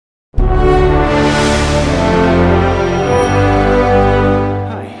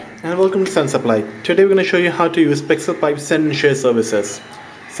welcome to Sun Supply. Today we're going to show you how to use Pixel Pipe Send and Share services.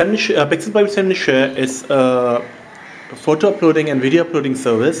 Pixel Pipe Send and Share is a photo uploading and video uploading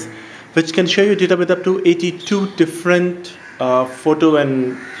service which can share your data with up to 82 different photo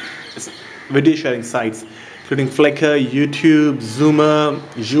and video sharing sites, including Flickr, YouTube, Zoomer,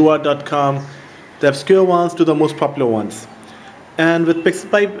 Jua.com, the obscure ones to the most popular ones. And with Pixel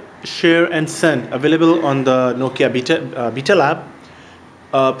Pipe Share and Send available on the Nokia Beta Lab,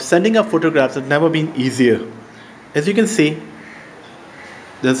 sending up photographs has never been easier. As you can see,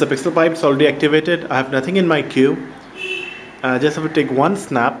 there's a Pixel Pipe, it's already activated. I have nothing in my queue. I just have to take one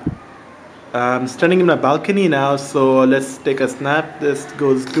snap. I'm standing in my balcony now, so let's take a snap. This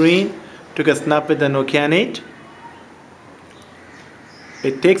goes green. Took a snap with the Nokia 8.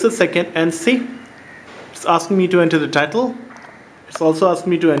 It takes a second and see, it's asking me to enter the title. It's also asking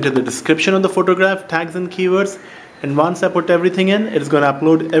me to enter the description of the photograph, tags and keywords. And once I put everything in, it's going to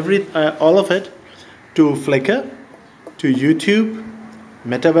upload all of it to Flickr, to YouTube,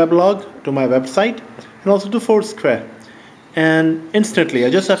 Meta Weblog, to my website, and also to Foursquare. And instantly,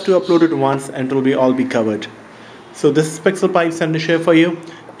 I just have to upload it once and it will all be covered. So this is Pixel Pipe Send and Share for you.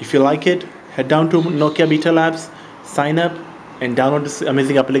 If you like it, head down to Nokia Beta Labs, sign up, and download this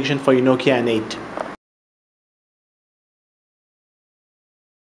amazing application for your Nokia N8.